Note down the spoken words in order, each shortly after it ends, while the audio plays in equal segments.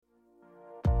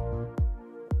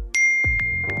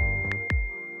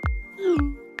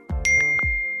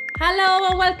Hello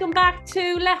and welcome back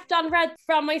to Left on Red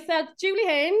from myself, Julie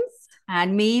Haynes.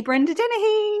 And me, Brenda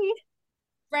Dennehy.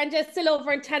 Brenda's still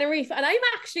over in Tenerife and I'm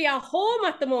actually at home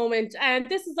at the moment. And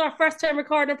this is our first time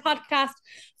recording a podcast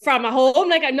from a home.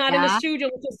 Like I'm not in a Yeah. studio,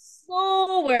 which is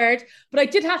so weird. But I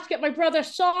did have to get my brother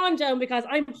Sean down because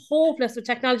I'm hopeless with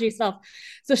technology stuff.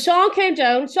 So Sean came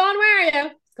down. Sean, where are you?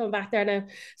 He's coming back there now.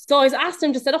 So I was asked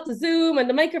him to set up the Zoom and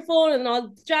the microphone and all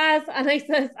the jazz. And I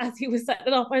said, as he was setting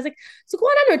it up, I was like, so go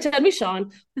on and tell me, Sean,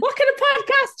 what kind of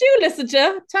podcast do you listen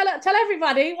to? Tell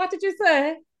everybody. What did you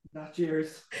say? Not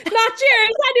yours. Not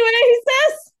yours. Anyway, he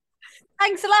says.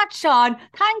 Thanks a lot, Sean.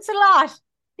 Thanks a lot.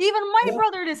 Even my Yeah.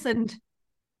 brother listened.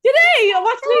 Did he?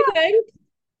 What did he think?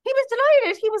 He was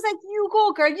delighted. He was like, "You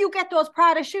go, girl. You get those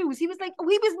Prada shoes." He was like,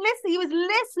 "We was listening. He was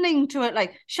listening to it."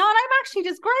 Like, Sean, I'm actually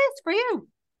disgraced for you.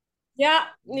 Yeah.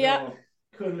 No,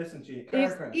 couldn't listen to you.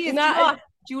 He is Not- not.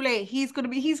 Julie, he's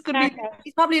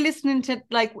probably listening to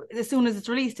like as soon as it's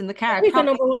released in the car. He's the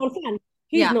Probably. number one fan.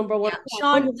 He's Yeah, number one. yeah.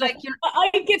 Fan. Sean, like, I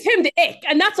give him the ick,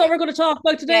 and that's what we're going to talk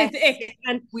about today. Is the Yes. ick,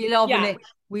 and we love Yeah. an ick.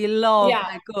 We love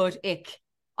Yeah. a good ick.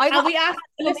 and we asked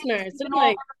the listeners, didn't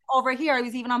we? over here. I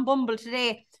was even on Bumble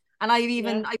today, and I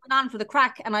went on for the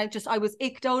crack, and I was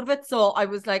icked out of it. So I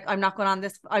was like, I'm not going on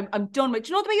this. I'm done with. Do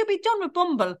you know the way you'd be done with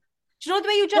Bumble? Do you know the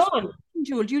way you just Done.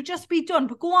 Jules, you just be done.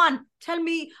 But go on, tell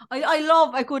me. I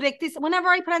love a good ick. This whenever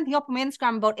I put anything up on my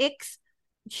Instagram about icks,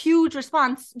 huge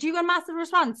response. Do you get a massive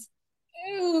response?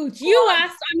 Dude, you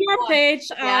asked on your Go on. page,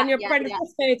 Yeah, on your yeah, Brenda's yeah.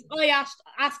 page. I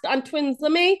asked on Twins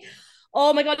with me.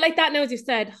 Oh my God, like that now, as you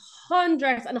said,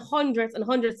 hundreds and hundreds and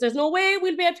hundreds. There's no way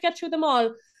we'll be able to get through them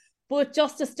all. But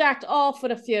just to start off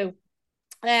with a few.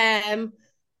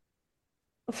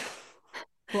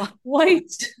 What?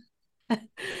 White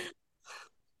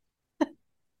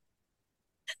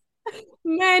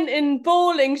men in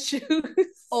bowling shoes.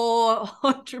 Oh,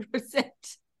 100%.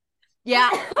 Yeah,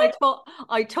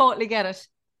 I totally get it.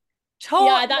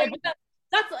 Yeah, Totally.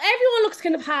 that's everyone looks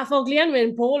kind of half ugly anyway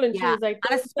in bowling Yeah, shoes. Like,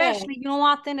 and especially, you know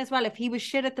what, then as well, if he was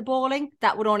shit at the bowling,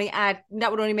 that would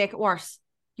only make it worse.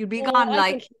 You'd be oh, gone I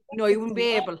like, think you wouldn't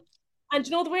be able. And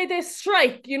you know the way they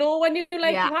strike, you know, when you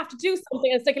like Yeah. you have to do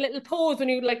something, it's like a little pose when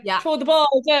you like Yeah. throw the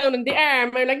ball down in the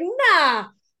arm. I'm like, nah,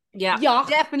 Yeah, yuck,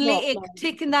 definitely no, ick. no.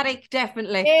 Ticking that ick,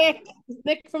 definitely. Nick,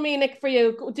 Nick for me, Nick for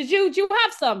you. Do you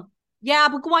have some? Yeah,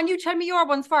 but go on, you tell me your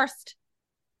ones first.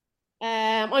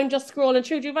 I'm just scrolling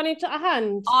through. Do you have any to a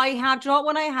hand? I have, do you know what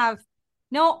one I have?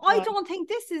 No, I Right. don't think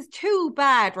this is too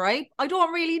bad, right? I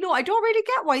don't really know. I don't really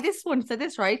get why this one said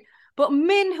this, right? But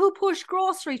men who push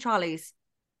grocery trolleys.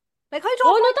 Like, I don't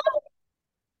Oh mind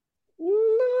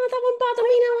no, that won't bother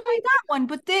me now. that one,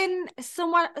 but then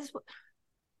someone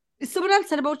else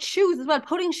said about shoes as well.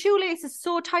 Putting shoelaces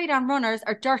so tight on runners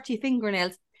are dirty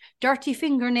fingernails. Dirty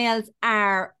fingernails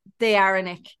are an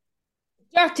ick.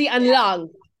 Dirty and long.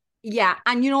 Yeah,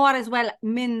 and you know what as well?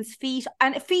 Men's feet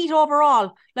and feet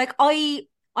overall. Like I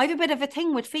have a bit of a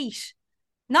thing with feet.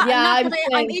 Not Yeah, that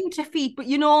I'm into feet, but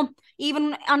you know,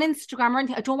 even on Instagram or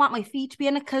anything, I don't want my feet to be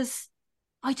in it because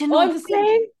I don't know. I'm the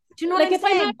same. Do you know Like what if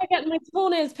I'm I'm saying? ever getting my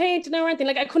toenails painted or anything,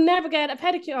 like I could never get a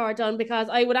pedicure done because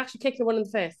I would actually kick one in the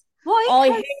face. Why?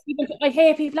 Oh, I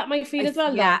hate people at my feet as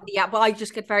well. Yeah, Though. yeah, but I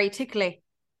just get very tickly.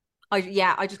 I just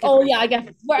get Oh very yeah, I get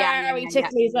yeah, very yeah.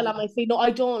 tickly as well on my feet. No, I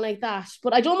don't like that.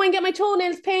 But I don't mind getting my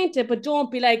toenails painted, but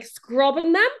don't be like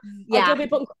scrubbing them. Or Yeah, don't be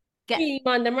putting get cream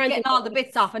on them or anything. getting all the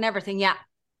bits off and everything. Yeah,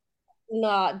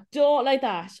 No, don't like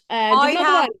that. There's another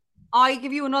one. I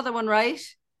give you another one, right?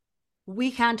 We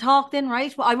can't talk then,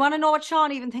 right? Well, I want to know what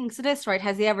Sean even thinks of this, right?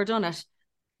 Has he ever done it?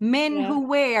 Men Yeah. who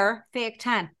wear fake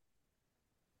tan.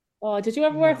 Oh, did you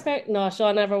ever wear fake? No,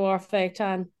 Sean never wore fake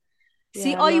tan.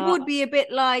 See, Yeah, I no. would be a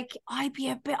bit like, I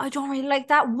don't really like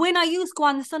that. When I used to go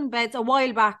on the sunbeds a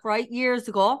while back, right, years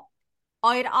ago,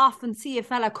 I'd often see a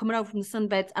fella coming out from the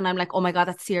sunbeds and I'm like, oh my God,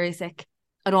 that's serious ick.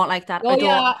 I don't like that. Oh I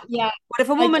don't. yeah. But if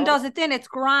a I woman don't. does it, then it's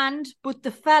grand. But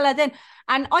the fella then,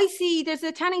 and I see there's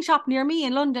a tanning shop near me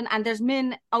in London, and there's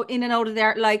men out in and out of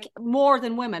there, like more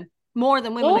than women, No, I would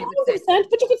say. 100%.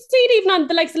 But you could see it even on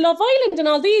the likes of Love Island and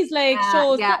all these like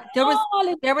shows. Yeah, They're all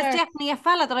in there was there. definitely a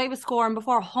fella that I was scoring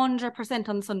before 100%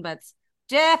 on the sunbeds.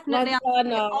 Definitely No, on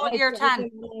no, all I year tan,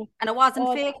 don't know. and it wasn't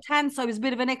Oh, fake tan, so I was a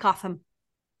bit of a nick off him.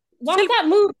 what's Still, that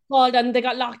movie called? And they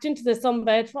got locked into the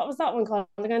sunbed. What was that one called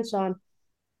again, Sean?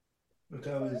 But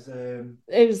that was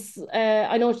It was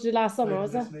I know what you did last summer, Final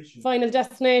was it? Destination. Final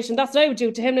Destination. That's what I would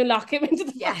do to him and lock him into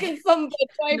the yeah, fucking sunbed.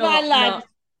 Try no, bad no, lad.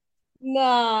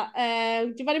 Nah,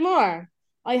 do you have any more?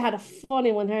 I had a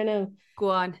funny one here now. go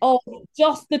on. Oh,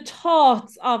 just the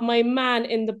thoughts of my man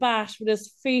in the bash with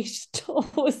his feet,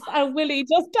 toes, and Willie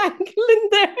just dangling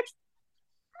there.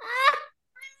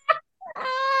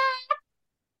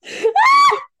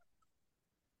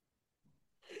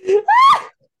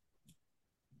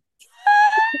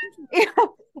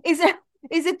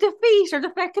 Is it the feet or the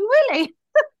feckin' willy?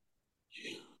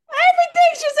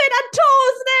 Everything she said, and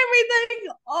toes and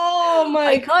everything. Oh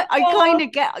my God. I kind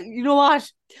of get. You know what?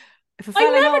 If a I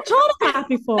fella never know, thought of that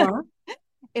before.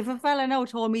 if a fella now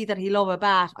told me that he love a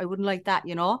bat, I wouldn't like that.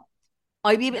 You know,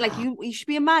 I'd be a bit like you should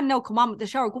be a man now. Come on with the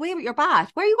shower. Go away with your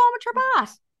bat. Where are you going with your bat?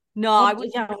 No, I would.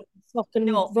 Yeah, fucking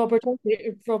No. rubber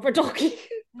ducky. Rubber ducky.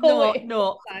 No,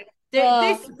 no.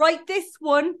 This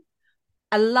one,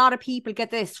 a lot of people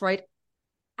get this, right?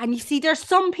 And you see, there's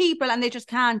some people and they just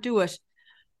can't do it.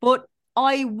 But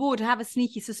I would have a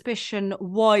sneaky suspicion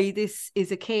why this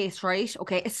is a case, right?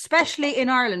 Okay, especially in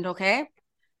Ireland, okay?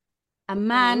 A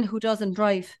man who doesn't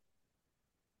drive.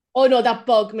 Oh no, that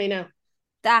bugged me now.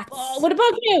 That's What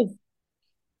about you?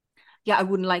 yeah, I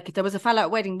wouldn't like it. There was a fella at a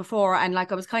wedding before and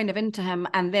like I was kind of into him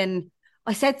and then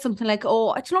I said something like, oh,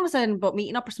 I don't know what I was saying about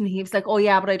meeting up or something. He was like, oh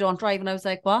yeah, but I don't drive. And I was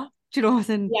like, what? Do you know what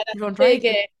I'm Yeah, you don't big,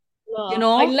 drive? no. You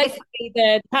know? I'd like to be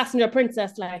the passenger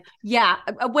princess, like. Yeah,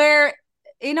 where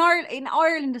in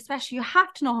Ireland especially, you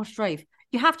have to know how to drive.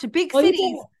 You have to big Oh, you cities,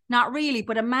 do? not really,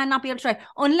 but a man not be able to drive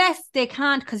unless they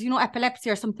can't, because you know epilepsy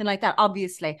or something like that.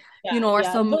 Obviously, Yeah, you know, or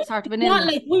yeah. some But sort of an it's not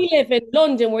illness. like we live in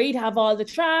London where you'd have all the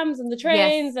trams and the Yes,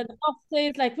 trains and the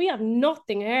buses. Like we have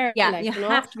nothing here, yeah, like you you know.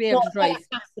 have to be So able to a fella drive.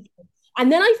 has to drive. And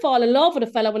then I fall in love with a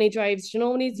fella when he drives, you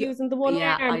know, when he's using the one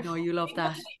Yeah, I arm. know you love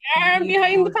that. Arm You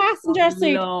behind the would passenger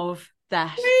seat. love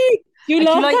that. You Do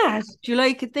love like that? do you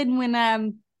like it then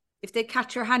when if they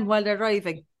catch your hand while they're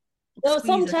driving? No, Squeeze it.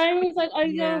 sometimes I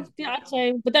Yeah. know the odd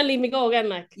time, but then leave me go again.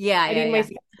 Like Yeah, I yeah, need yeah. my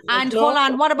like, And no. hold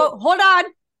on, hold on.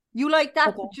 You like that?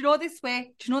 Okay. Do you know this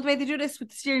way? Do you know the way they do this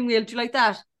with the steering wheel? Do you like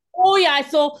that? Oh yeah,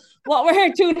 so what we're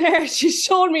doing here, she's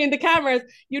showing me in the cameras,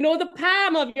 you know the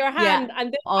palm of your hand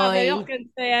and they have it up against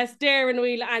the steering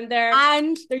wheel and they're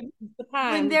using the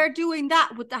palm. When they're doing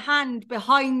that with the hand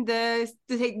behind the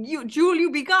thing, Jewel,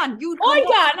 you'd be gone.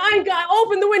 I'm gone.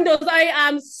 Open the windows. I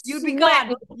am You'd be sweating.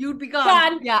 gone. You'd be gone.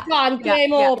 Gone. Yeah. Gone. Yeah.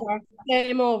 Game Yeah. over.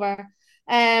 Game over.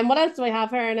 What else do I have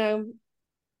here now?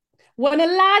 When a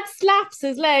lad slaps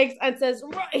his legs and says,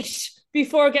 right,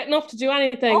 before getting up to do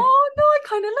anything. Oh no, I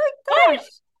kind of like that.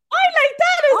 I like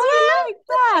that as well. I like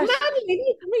that.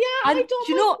 Manly. Yeah, And I don't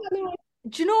know.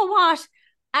 Do you know what?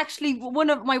 Actually, one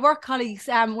of my work colleagues,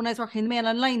 when I was working in the Mail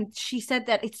Online, she said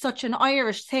that it's such an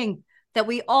Irish thing that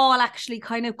we all actually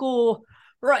kind of go,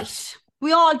 right,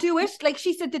 we all do it. Like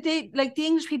she said that they, like the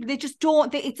English people, they just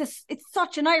don't. It's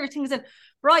such an Irish thing. That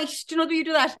right? Do you know? Do you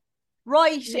do that?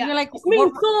 Right? Yeah. And you're like, it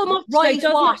means so much. Right?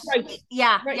 Like, What? right.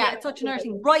 Yeah, Right, yeah. It's such an Irish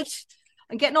thing. Right?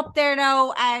 I'm getting up there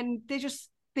now, and they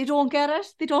don't get it.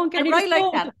 They don't get it. Right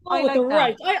like that. I like that.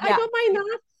 Right. I don't mind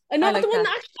that. Another one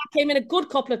that actually came in a good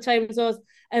couple of times was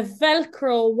a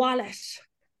Velcro wallet.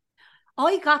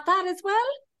 I got that as well.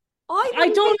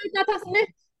 I don't like that. That's it.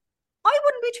 I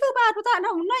wouldn't be too bad with that.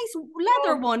 No, nice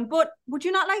leather one, but would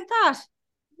you not like that?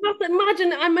 Not to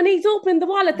imagine, when he's opened the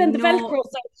wallet, then the Velcro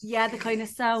sound. Yeah, the kind of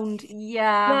sound.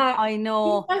 Yeah, I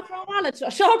know. Velcro wallet.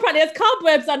 Sean probably has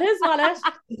cobwebs on his wallet.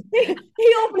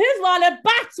 he opened his wallet,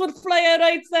 bats would fly out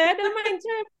outside. And mind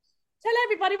you, tell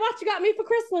everybody what you got me for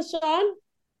Christmas, Sean.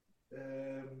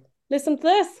 Listen to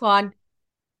this. Go on.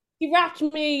 He wrapped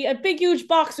me a big, huge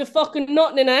box with fucking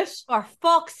nothing in it. For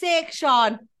fuck's sake,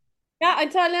 Sean. Yeah,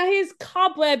 I'm telling you, he's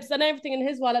cobwebs and everything in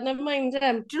his wallet. Never mind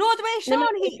him. Do you know the way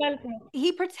Sean,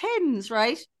 he pretends,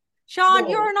 right? Sean,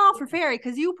 you're an awful fairy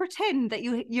because you pretend that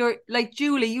you're like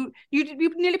Julie. You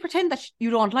nearly pretend that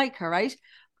you don't like her, right?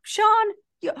 Sean,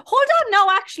 hold on now,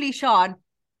 actually, Sean.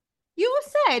 You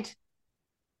said,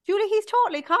 Julie, he's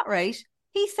totally caught, right?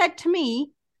 He said to me,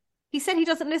 he said he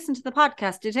doesn't listen to the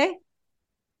podcast, did he?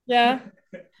 Yeah.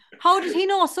 How did he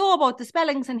know so about the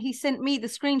spellings and he sent me the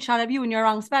screenshot of you and your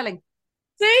wrong spelling?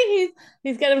 See,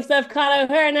 he's getting himself caught out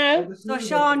here now. So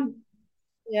Sean,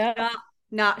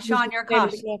 Sean, you're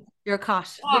caught. You're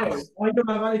caught. Yes, I don't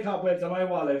have any cobwebs on my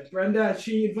wallet. Brenda,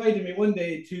 she invited me one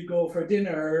day to go for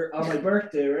dinner on my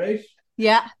birthday, right?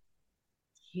 Yeah.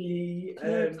 She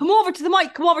come over to the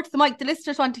mic. The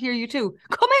listeners want to hear you too.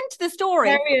 Come into the story.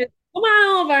 There he is. Come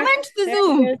on over. Come into the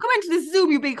Zoom. Come into the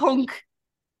Zoom, you big hunk.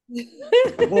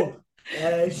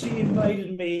 She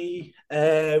invited me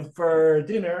for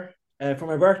dinner for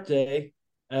my birthday.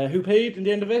 Who paid in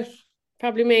the end of it?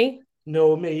 Probably me.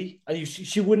 No, me. And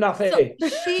she would not pay. So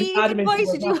she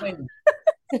invited you.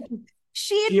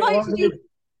 She invited you.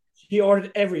 She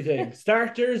ordered everything.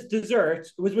 Starters,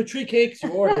 desserts. It was with 3 cakes you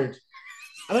ordered.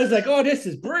 And I was like, oh, this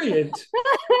is brilliant.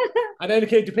 And then it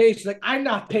came to pay. She's like, I'm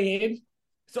not paying.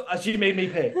 So she made me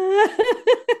pay.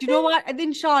 Do you know what? And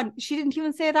then Sean, she didn't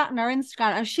even say that on her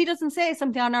Instagram. And she doesn't say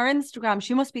something on her Instagram.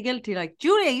 She must be guilty. Like,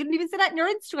 Julia, you didn't even say that in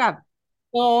your Instagram.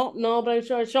 No, but I'm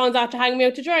sure Sean's after hanging me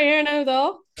out to dry here now,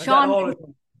 though. Sean,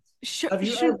 have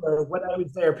you ever, when I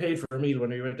was there, paid for a meal when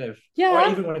we went out? Yeah.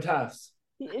 Or even when Taffs?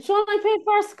 Sean, I paid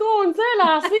for our scones there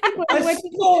last week.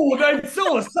 I'm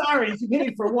so sorry to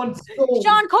pay for one scone.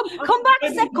 Sean, come back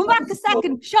a second. Come back a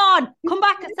second. Sean, come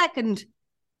back a second.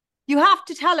 You have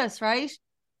to tell us, right?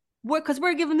 Because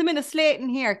we're giving them in a slate in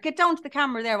here. Get down to the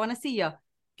camera there. I want to see you.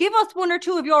 Give us one or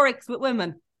two of your icks with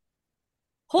women.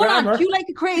 Hold on. Do you like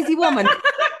a crazy woman?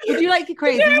 Would you like a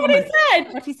crazy woman?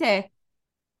 What did he say?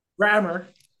 Grammar.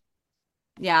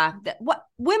 Yeah. What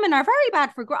women are very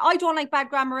bad for I don't like bad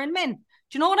grammar in men.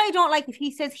 Do you know what I don't like? If he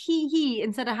says he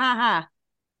instead of ha.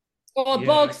 Oh, it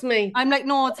bugs me. I'm like,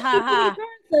 no, it's ha.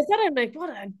 I'm like, what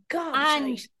a god.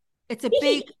 And it's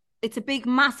a big,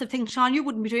 massive thing. Sean, you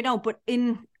wouldn't be doing it now, but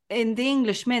in the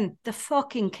English men, the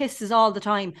fucking kisses all the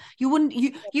time. You wouldn't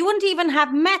even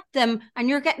have met them, and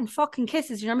you're getting fucking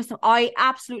kisses. You're missing them. I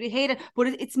absolutely hate it, but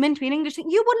it's meant to be an English thing.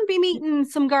 You wouldn't be meeting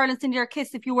some girl and sending her a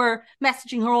kiss if you were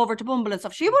messaging her over to Bumble and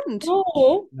stuff. She wouldn't.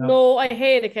 No, I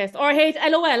hate a kiss, or I hate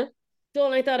LOL.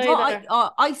 Don't like that either.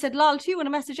 I said lol to you in a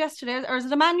message yesterday. Or is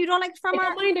it a man you don't like from her?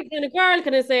 I don't mind a girl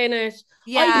kind of saying it.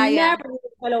 Yeah, never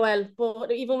LOL, but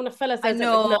even when a fella says I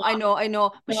know.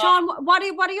 But Sean, what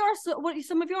are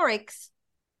some of your icks?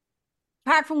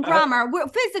 Apart from grammar,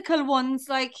 physical ones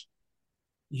like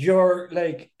your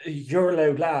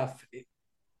loud laugh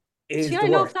is see, I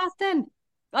love that then.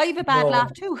 I have a bad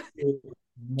laugh too.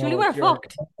 Julie, we're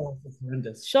fucked.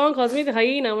 Sean calls me the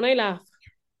hyena when I laugh.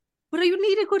 But you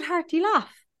need a good hearty laugh.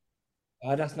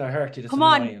 That's not hearty. Come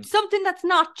on, something that's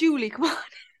not Julie. Come on.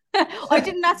 I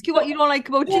didn't ask you what you don't like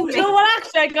about Julie. You know what?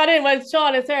 Actually, I got in when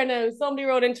Sean is here now. Somebody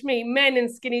wrote into me, men in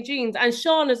skinny jeans, and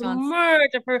Sean is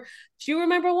murder for. Do you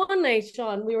remember one night,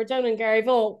 Sean? We were down in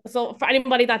Garyvaux. So for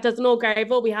anybody that doesn't know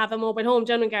Garyvaux, we have a mobile home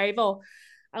down in Garyvaux,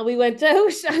 and we went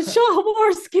out, and Sean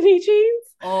wore skinny jeans.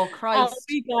 Oh Christ! Oh,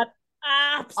 we got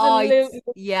absolutely.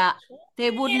 Yeah, they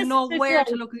wouldn't know where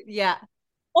to look. Yeah.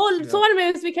 So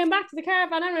anyways, we came back to the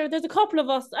caravan. Anyway, there's a couple of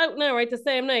us out now, right, the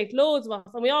same night, loads of us,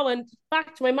 and we all went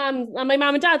back to my mum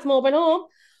and dad's mobile home.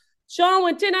 Sean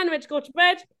went in anyway to go to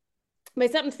bed.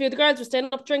 Myself and a few of the girls were staying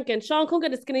up drinking. Sean couldn't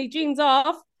get his skinny jeans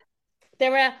off. They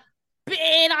were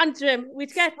bit onto him.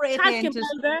 We'd get talcum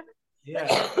powder.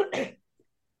 Yeah.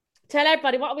 Tell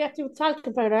everybody what we have to do with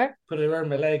talcum powder. Put it around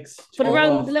my legs. Put it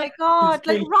around the legs. God,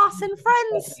 like Ross and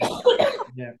Friends.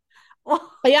 Yeah.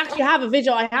 I actually have a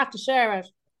video. I have to share it.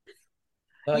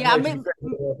 Yeah,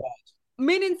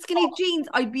 men in skinny jeans,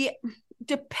 I'd be a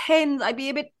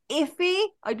bit iffy.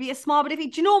 I'd be a small bit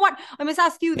iffy. Do you know what? I must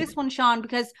ask you this one, Sean,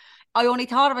 because I only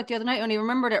thought of it the other night. I only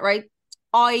remembered it, right?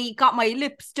 I got my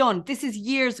lips done. This is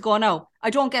years ago now. I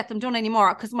don't get them done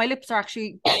anymore because my lips are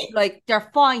actually like,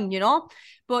 they're fine, you know?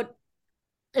 But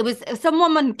it was some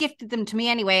woman gifted them to me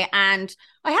anyway, and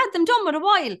I had them done with a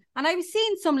while. And I was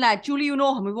seeing some lad, Julie, you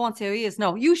know him. We won't say who he is.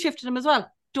 No, you shifted him as well.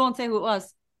 Don't say who it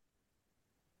was.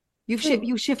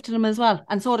 You shifted him as well,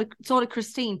 and so did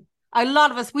Christine. A lot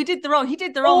of us, we did their own. He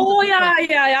did their own. Oh yeah.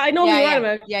 I know who you're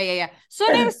about. Yeah. So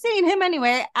I was seeing him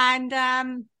anyway, and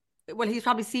well, he's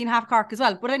probably seen half Cork as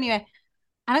well. But anyway,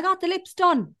 and I got the lips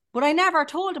done, but I never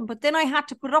told him. But then I had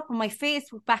to put it up on my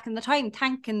Facebook back in the time,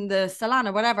 thanking the salon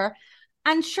or whatever.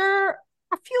 And sure,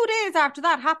 a few days after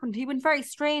that happened, he went very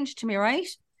strange to me, right?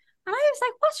 And I was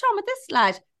like, "What's wrong with this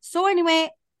lad?" So anyway,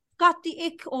 got the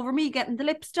ick over me getting the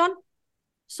lips done.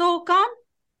 So gone.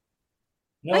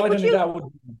 No, like, I don't think that would.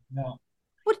 No.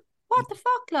 What the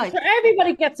fuck, like? So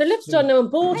everybody gets their lips done now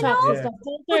and Botox and stuff.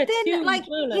 But then, like,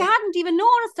 he hadn't even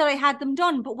noticed that I had them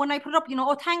done. But when I put it up, you know,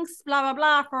 oh, thanks, blah blah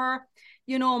blah, for,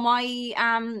 you know,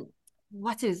 my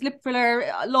what's his lip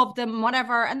filler, loved them,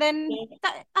 whatever. And then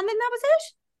that was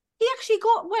it. He actually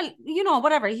got, well, you know,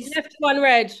 whatever. He left you on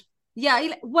red. Yeah,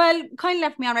 kind of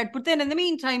left me on red. But then in the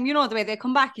meantime, you know the way they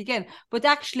come back again. But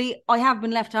actually, I have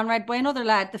been left on red by another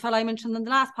lad, the fella I mentioned in the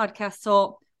last podcast.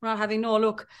 So we're not having no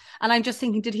look. And I'm just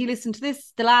thinking, did he listen to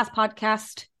the last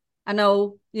podcast? I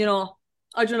know, you know,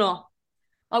 I don't know.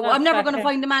 I'm never going to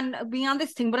find a man being on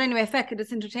this thing. But anyway, feck it,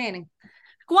 it's entertaining.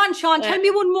 Go on, Sean, tell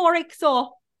me one more,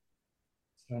 so.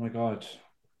 Oh my God.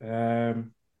 I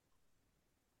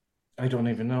don't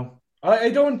even know.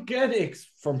 I don't get icks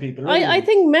from people. Really. I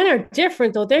think men are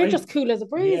different though. They're just cool as a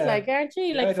breeze, like, aren't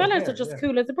you? Like, fellas are just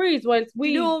cool as a breeze, whilst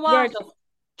we. You know what?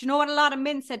 Do you know what a lot of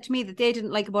men said to me that they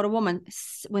didn't like about a woman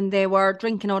when they were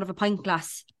drinking out of a pint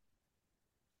glass?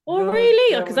 Oh, No,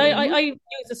 really? yeah, Because well, I use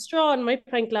a straw in my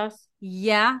pint glass.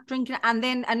 Yeah, drinking. And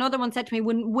then another one said to me,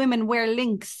 when women wear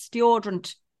Lynx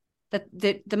deodorant, that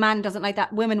the man doesn't like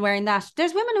that. Women wearing that.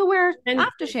 There's women who wear And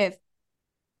aftershave.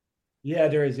 yeah,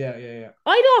 there is. Yeah.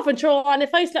 I'd often throw on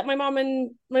if I slept my mom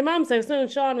in my mom's house, no,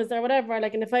 Sean was there, whatever.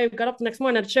 Like, and if I got up the next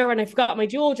morning, I'd shower and I forgot my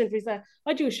deodorant,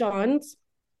 I'd do Sean's.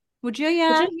 Would you? Would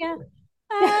Yeah, you? yeah.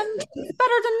 It's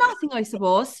better than nothing, I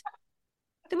suppose.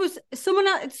 There was someone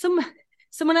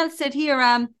else said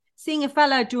here, seeing a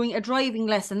fella doing a driving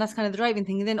lesson, that's kind of the driving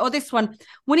thing. And then, this one,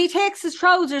 when he takes his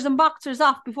trousers and boxers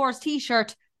off before his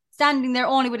t-shirt, standing there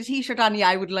only with a t-shirt on, yeah,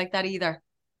 I wouldn't like that either.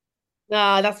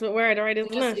 Nah, that's what weird, right,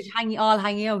 isn't Just it? all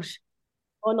hanging out.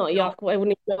 Oh, no, No, yuck. I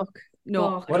wouldn't even look. no,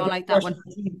 Oh, I don't like that one.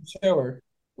 Shower.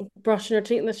 brushing your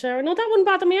teeth in the shower. No, that wouldn't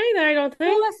bother me either, I don't No,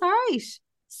 think. that's all right.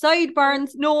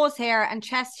 Sideburns, nose hair, and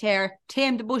chest hair.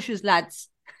 Tame the bushes, lads.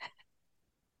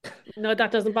 No,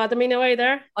 that doesn't bother me no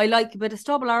either. I like a bit of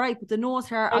stubble, all right, but the nose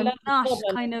hair, I I'm love not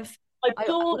stubble. kind of. I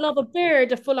don't love a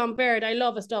beard, a full-on beard. I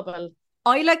love a stubble.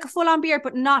 I like a full-on beard,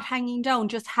 but not hanging down.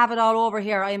 Just have it all over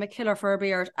here. I am a killer for a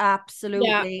beard.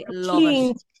 Absolutely love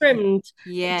clean, it. trimmed.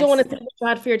 Yes. Don't want to see what you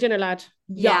had for your dinner, lad.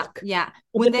 Yeah, Yuck. yeah.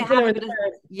 With When the they dinner have in it, the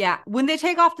beard. yeah. When they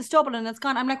take off the stubble and it's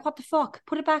gone, I'm like, what the fuck?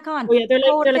 Put it back on. Oh yeah, they're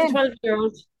Throw it like a in.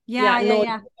 12-year-old. Yeah. No, I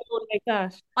don't like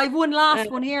that. I've one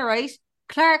last one here, right?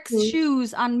 Clark's Hmm.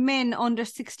 shoes on men under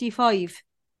 65.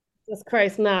 Jesus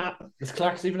Christ, nah. Is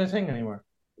Clark's even a thing anymore?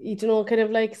 You know, kind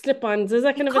of like slip-ons. Is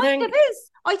that kind It of a thing? kind of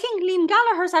is. I think Liam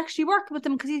Gallagher's actually working with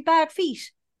them because he's bad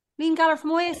feet. Liam Gallagher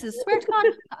from Oasis. Swear to God.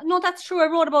 No, that's true. I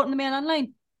wrote about it in the Mail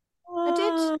Online. I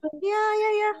did.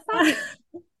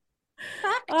 Yeah.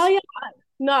 Fact. Oh yeah.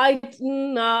 No,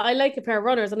 I like a pair of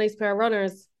runners, a nice pair of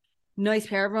runners. Nice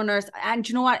pair of runners. And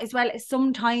you know what, as well,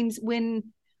 sometimes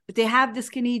when they have the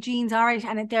skinny jeans, all right,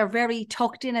 and they're very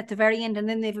tucked in at the very end, and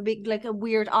then they have a big, like a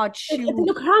weird, odd They shoe.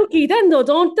 look honky then though,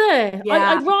 don't they? Yeah.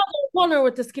 I'd rather a runner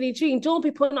with the skinny jean. Don't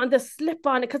be putting on the slip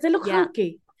on it because they look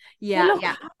honky. Yeah, they look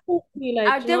yeah. honky,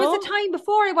 like, There was a time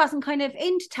before I wasn't kind of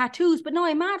into tattoos, but now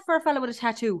I'm mad for a fella with a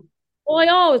tattoo. Oh, I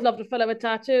always loved a fella with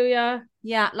tattoo, yeah.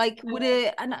 Yeah, like with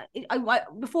I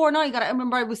before now, I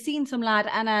remember I was seeing some lad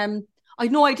and I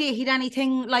had no idea he'd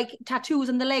anything like tattoos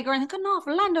on the leg or anything. No,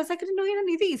 for land, I was like, I didn't know he had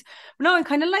any of these. But now I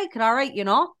kind of like it, all right, you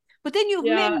know. But then you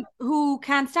have men who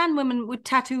can't stand women with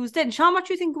tattoos. Then, Sean, what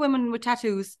do you think of women with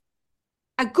tattoos?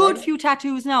 A good few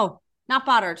tattoos now, not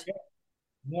bothered.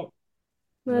 No.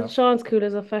 Well, Sean's cool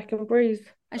as a fucking breeze.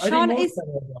 And Sean is.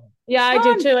 Yeah, Sean. I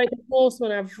do too. I think most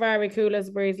men are very cool as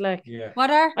a breeze. Like, yeah.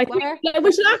 I think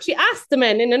we should actually ask the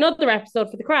men in another episode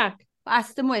for the crack.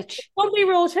 Ask them which. Somebody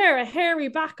wrote here a hairy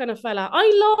back on a fella.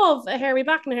 I love a hairy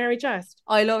back and a hairy chest.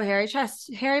 I love a hairy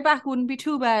chest. Hairy back wouldn't be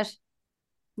too bad.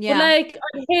 Yeah. But like,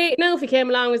 I hate now if he came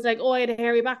along and was like, oh, I had a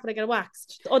hairy back, but I get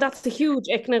waxed. Oh, that's a huge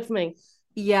ick now for me.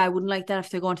 Yeah, I wouldn't like that if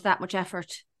they're going to that much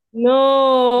effort.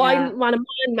 No, I want a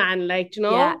man, like, you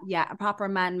know? Yeah, a proper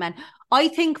man. I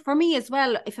think for me as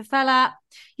well, if a fella,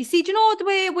 you see, do you know the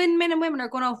way when men and women are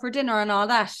going out for dinner and all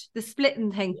that, the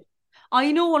splitting thing?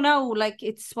 I know now, like,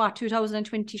 it's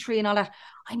 2023 and all that.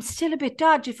 I'm still a bit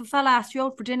dodgy if a fella asked you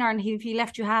out for dinner and if he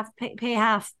left you half, pay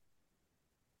half.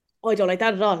 Oh, I don't like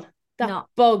that at all. That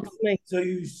bugs me. So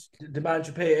the man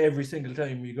should pay every single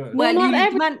time you go. Well, you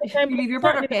leave your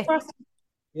brother pay.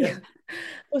 Yeah.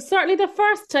 Well, certainly the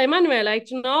first time anyway,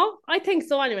 like, you know, I think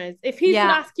so anyways. If he should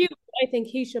ask you, I think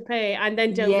he should pay and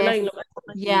then down the line.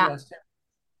 Yeah.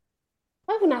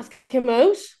 I wouldn't ask him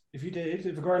out. If you did,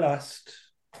 if a girl asked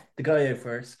the guy out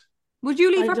first. Would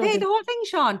you leave her pay the whole thing,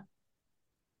 Sean?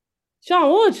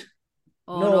 Sean would.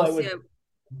 Oh, no, I wouldn't.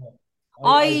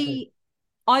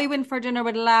 I went for dinner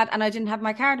with a lad and I didn't have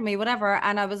my card with me, whatever.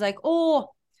 And I was like, it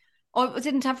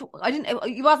wasn't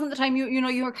the time you know,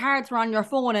 your cards were on your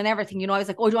phone and everything, you know. I was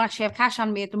like, I don't actually have cash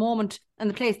on me at the moment. And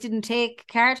the place didn't take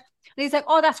card. And he's like,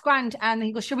 oh, that's grand. And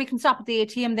he goes, sure, we can stop at the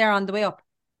ATM there on the way up.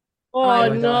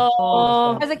 Oh, no.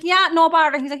 I was like, yeah, no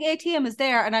bother. He's like, ATM is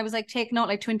there. And I was like, taking out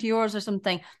like 20 euros or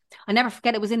something. I never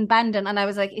forget, it was in Bandon. And I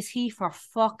was like, is he for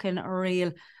fucking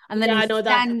real? And then he's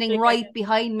standing right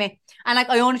behind me. And like,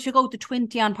 I only took out the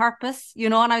 20 on purpose, you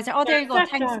know. And I was like, oh, there you go.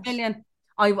 Thanks a million.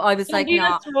 I was like, no.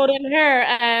 That's wrote in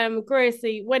here,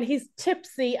 Gracie, when he's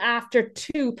tipsy after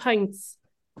 2 pints.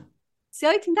 See,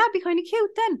 I think that'd be kind of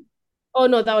cute then. Oh,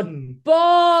 no, that would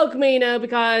bug me now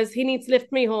because he needs to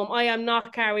lift me home. I am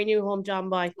not carrying you home, John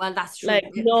Boy. Well, that's true. Like,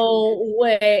 no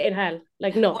way in hell.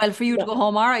 Like, no. Well, for you to go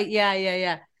home, all right. Yeah.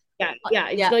 Yeah.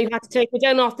 You know, you have to take me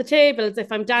down off the tables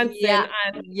if I'm dancing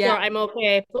and sure, I'm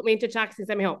okay. Put me into taxi,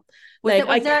 send me home.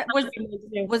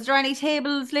 Was there any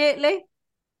tables lately?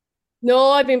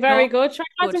 No, I've been very No? good. Sure,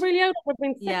 I Good. wasn't really out. I've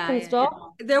been sick Yeah, and yeah, yeah. stuff.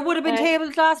 There would have been Uh,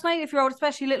 tables last night if you're out,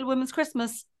 especially Little Women's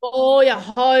Christmas. oh yeah,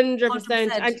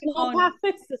 100%. 100%. And you know Pat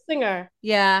Fitz, the singer,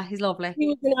 Yeah, he's lovely. he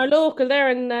was in our local there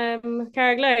in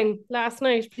Carriglane last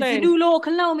night It's a playing. new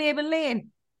local now, Mabel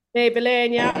Lane. Mabel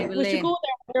Lane, yeah. Mabel We should Lane. go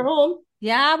there when you're home.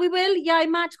 Yeah, we will. Yeah, I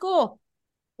might go.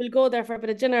 We'll go there for a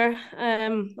bit of dinner,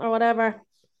 or whatever.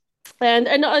 And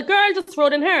a girl just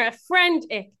wrote in here, a friend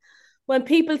ick. When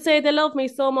people say they love me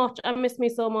so much and miss me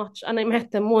so much, and I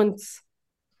met them once.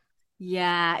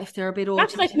 Yeah, if they're a bit old.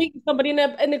 That's like meeting somebody in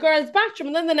a girl's bathroom,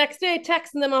 and then the next day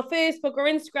texting them on Facebook or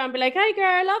Instagram, be like, "Hey,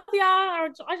 girl, love ya," or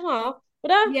I don't know.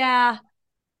 But Yeah.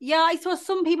 Yeah, I suppose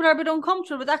some people are a bit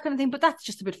uncomfortable with that kind of thing, but that's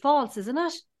just a bit false, isn't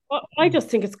it? I just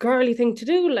think it's a girly thing to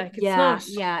do. Like it's not.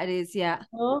 Yeah, it is. Yeah.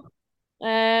 You know?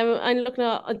 I'm looking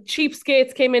at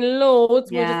cheapskates came in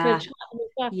loads. We're just kind Yeah. of chatting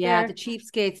about that Yeah, there. the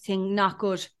cheapskates thing, not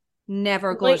good.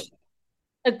 Never good.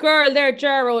 A girl there,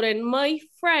 Jar wrote in, my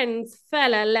friend's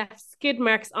fella left skid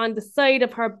marks on the side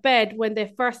of her bed when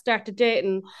they first started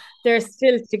dating. They're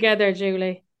still together,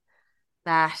 Julie.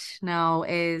 That now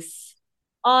is.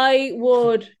 I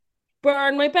would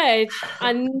burn my bed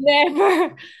and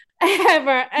never,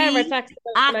 ever text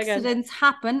her again.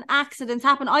 Accidents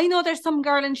happen. I know there's some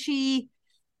girl and she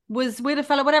was with a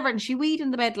fella, whatever, and she weed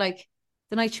in the bed like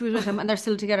the night she was with him, and they're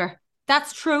still together.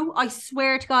 That's true. I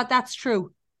swear to God, that's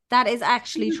true. That is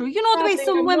actually true. You know the way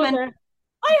some women.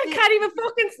 I can't even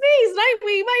fucking sneeze. And I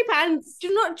wee my pants. Do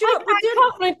you know?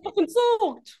 I'm fucking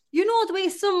soaked. You know the way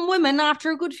some women,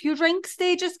 after a good few drinks,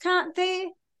 they just can't.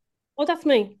 Oh, that's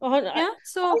me. Yeah.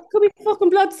 So I could be fucking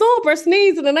blood sober,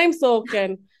 sneezing, and I'm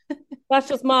soaking. That's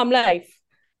just mom life.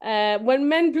 When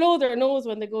men blow their nose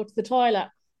when they go to the toilet.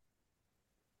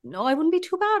 No, I wouldn't be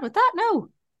too bad with that. No.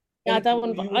 Yeah, that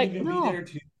one.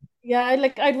 Yeah,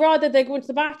 I'd rather they go into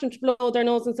the bathroom to blow their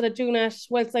nose instead of doing it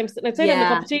whilst I'm sitting outside having a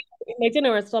cup of tea, eating my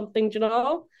dinner or something, you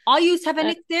know. I used to have a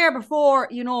nick there before,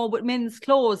 you know, with men's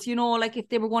clothes, you know, like if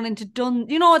they were going into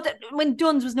Duns, you know, when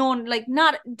Duns was known, like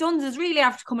not Duns is really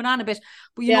after coming on a bit,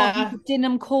 but you know,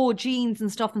 denim coat jeans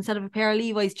and stuff instead of a pair of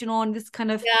Levi's, you know, and this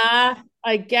kind of. Yeah,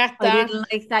 I get that. I didn't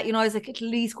like that, you know, I was like, at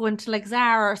least go into like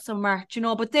Zara or somewhere, you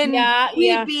know, but then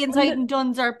we'd be inside in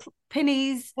Duns or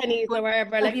pennies or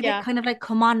wherever, like, kind of like,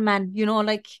 come on, man, you know,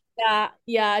 like. I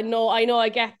know, I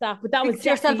get that, but that was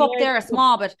yourself up there a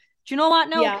small bit. Do you know what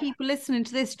now? People listening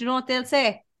to this, do you know what they'll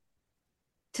say?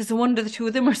 Tis a wonder the two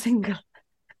of them are single.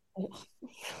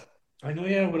 I know,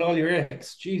 yeah, with all your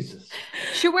ex, Jesus.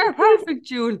 She wear perfect,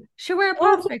 Jewel. She wear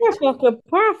perfect.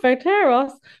 Perfect hair,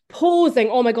 us. Posing.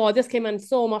 Oh my God, this came in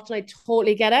so much and I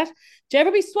totally get it. Do you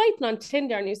ever be swiping on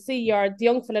Tinder and you see the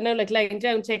young fella now like laying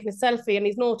down taking a selfie and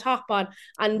he's no top on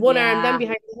and one arm then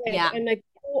behind his head and like,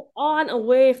 go on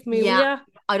away from me, will ya?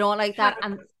 I don't like that.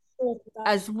 And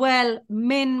as well,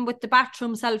 men with the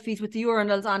bathroom selfies with the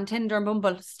urinals on Tinder and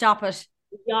Bumble, stop it.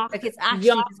 Like it's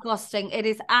actually disgusting. It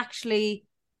is actually,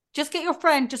 just get your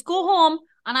friend, just go home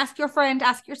and ask your friend,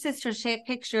 ask your sister to take a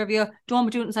picture of you.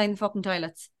 Don't do it inside the fucking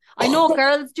toilets. I know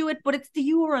girls do it, but it's the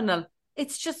urinal.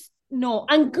 It's just, no.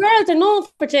 And girls are known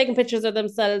for taking pictures of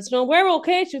themselves. You know, we're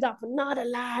okay to do that, but not a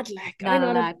lad. Like, not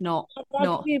a lad, no.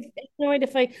 Imagine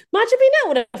being out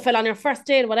with a fella on your first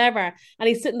date or whatever, and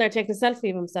he's sitting there taking a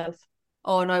selfie of himself.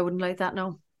 Oh, no, I wouldn't like that,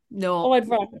 no. Oh, I'd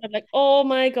like, oh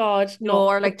my God. No,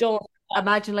 or like, don't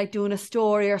imagine like doing a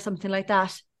story or something like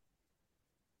that.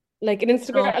 Like an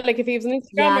Instagram, like if he was an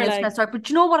Instagram but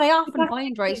you know what I often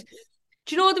find, right?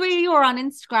 Do you know the way you're on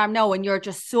Instagram now and you're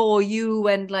just so you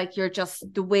and like you're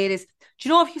just the way it is? Do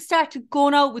you know if you started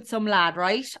going out with some lad,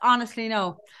 right? Honestly,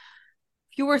 no.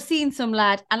 If you were seeing some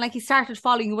lad and like he started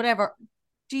following you, whatever,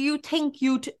 do you think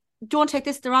don't take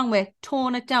this the wrong way,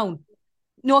 tone it down?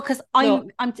 No, because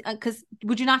because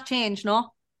would you not change,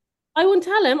 no? I wouldn't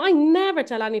tell him. I never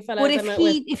tell any fella. But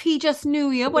if he just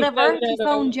knew you, whatever, if he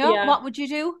found you, what would you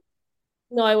do?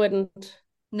 No, I wouldn't.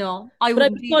 No, I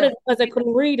wouldn't. But I thought it because I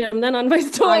couldn't read him then on my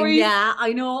stories. Yeah,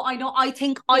 I know. I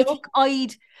think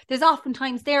there's often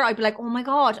times there I'd be like, oh my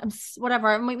God,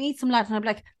 I might meet some lad and I'd be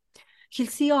like, he'll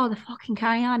see all the fucking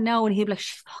carry on now and he'd be like,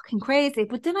 she's fucking crazy.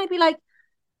 But then I'd be like,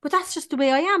 but that's just the way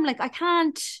I am. Like I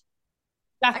can't.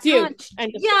 That's you.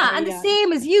 And the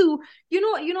same as you. You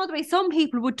know the way some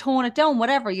people would tone it down,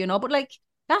 whatever, you know, but like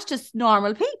that's just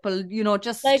normal people, you know,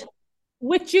 just like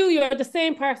with you're the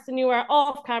same person you are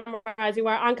off camera as you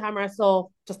are on camera, so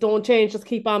just don't change, just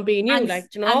keep on being you, like,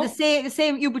 you know. And the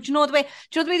same you, but you know the way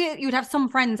you'd have some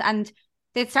friends and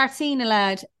they'd start seeing a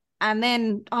lad and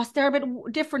then they're a bit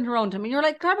different around him, and you're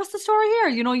like, God, what's the story here?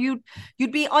 You know, you'd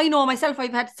be, I know myself,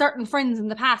 I've had certain friends in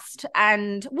the past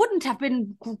and wouldn't have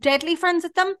been deadly friends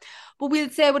with them, but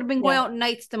we'd say I would have been going out on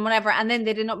nights with them, whatever, and then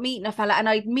they'd end up meeting a fella, and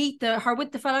I'd meet her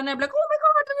with the fella, and I'd be like, oh my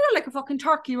God, and like a fucking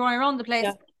turkey running around the place,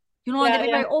 you know, and they'd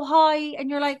be like, oh hi, and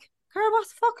you're like, Carol, what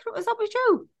the fuck is up with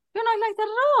you? You're not like that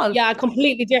at all. Yeah,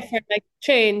 completely different, like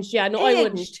changed. Yeah, no, I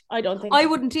wouldn't. I don't think I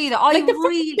wouldn't either. Like the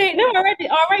first date, no,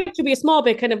 already to be a small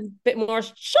bit, kind of bit more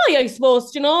shy, I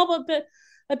suppose, you know, but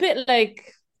a bit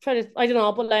like trying to, I don't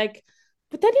know,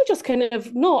 but then you just kind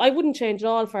of, no, I wouldn't change at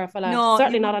all for a fella. No,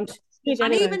 certainly not on stage.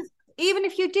 And anyway. even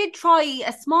if you did try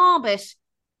a small bit,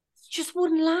 it just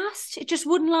wouldn't last. It just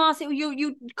wouldn't last.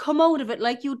 You'd come out of it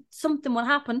like something would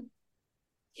happen.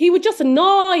 He would just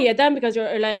annoy you then, because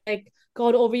you're like,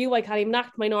 God, over you, I can't even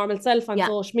act my normal self on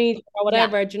social media or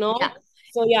whatever, you know? Yeah.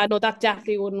 So yeah, no, that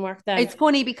definitely wouldn't work then. It's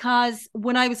funny because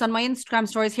when I was on my Instagram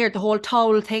stories here, the whole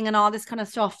towel thing and all this kind of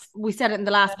stuff, we said it in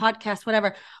the last podcast,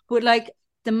 whatever, but like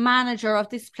the manager of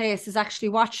this place is actually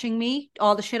watching me,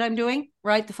 all the shit I'm doing,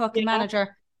 right? The fucking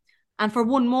manager. And for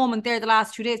one moment there, the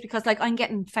last 2 days, because like I'm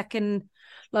getting fucking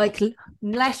like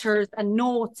letters and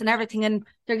notes and everything, and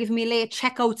they're giving me late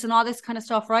checkouts and all this kind of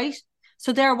stuff, right?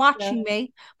 So they're watching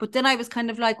me, but then I was kind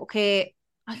of like, okay,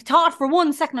 I thought for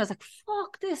 1 second, I was like,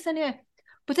 fuck this anyway.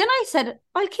 But then I said,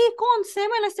 I'll keep going the same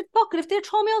way. And I said, fuck it, if they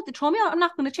throw me out, they throw me out. I'm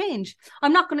not going to change.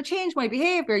 I'm not going to change my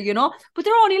behaviour, you know? But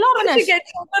they're only loving it. You get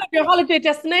out of your holiday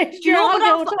destination. You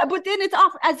know, but then it's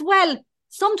off as well.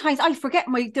 Sometimes I forget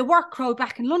the work crowd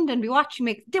back in London be watching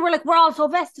me. They were like, we're all so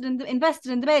invested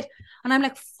in the bed. And I'm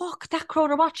like, fuck, that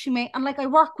crowd are watching me. And like, I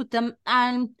work with them,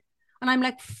 and I'm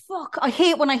like, fuck, I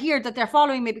hate when I hear that they're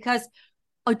following me, because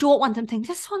I don't want them thinking,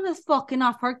 this one is fucking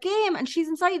off her game and she's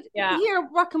inside here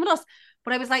working with us.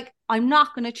 But I was like, I'm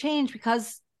not going to change,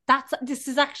 because this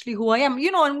is actually who I am.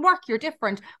 You know, in work, you're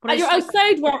different. But you're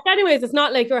outside work anyways. It's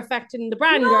not like you're affecting the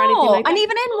brand or anything like that. And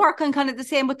even in work, I'm kind of the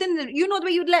same. But then, you know, the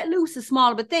way you'd let loose a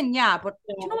small, but then, but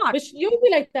you know what? But you'll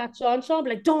be like that, Sean. Sean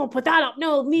be like, don't put that up.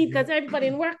 No, me, because everybody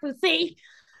in work will see.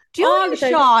 Do you,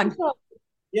 Sean?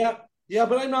 Yeah,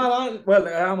 but I'm not on. Well,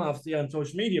 I am obviously on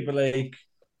social media, but like,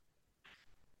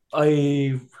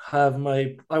 I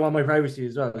want my privacy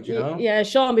as well, you know? Yeah,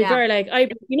 Sean be very like,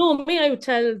 you know me, I would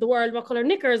tell the world what colour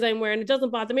knickers I'm wearing. It doesn't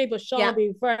bother me, but Sean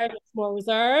be very much more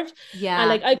reserved. Yeah. And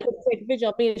like, I could take a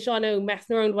video of me and Sean now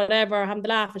messing around, whatever, having the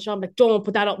laugh, and Sean be like, don't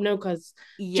put that up now, because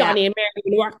Johnny and Mary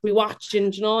in work be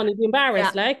watching, you know, and he'd be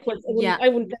embarrassed, like. I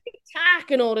wouldn't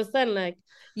attack and all this then, like.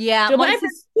 Yeah, you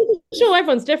know,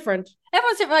 everyone's different.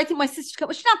 Everyone's different. I think my sister,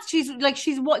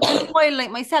 she's wild like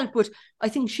myself, but I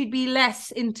think she'd be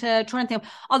less into trying to think.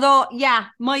 Although,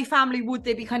 my family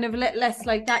they'd be kind of less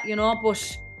like that, you know.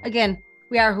 But again,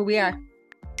 we are who we are.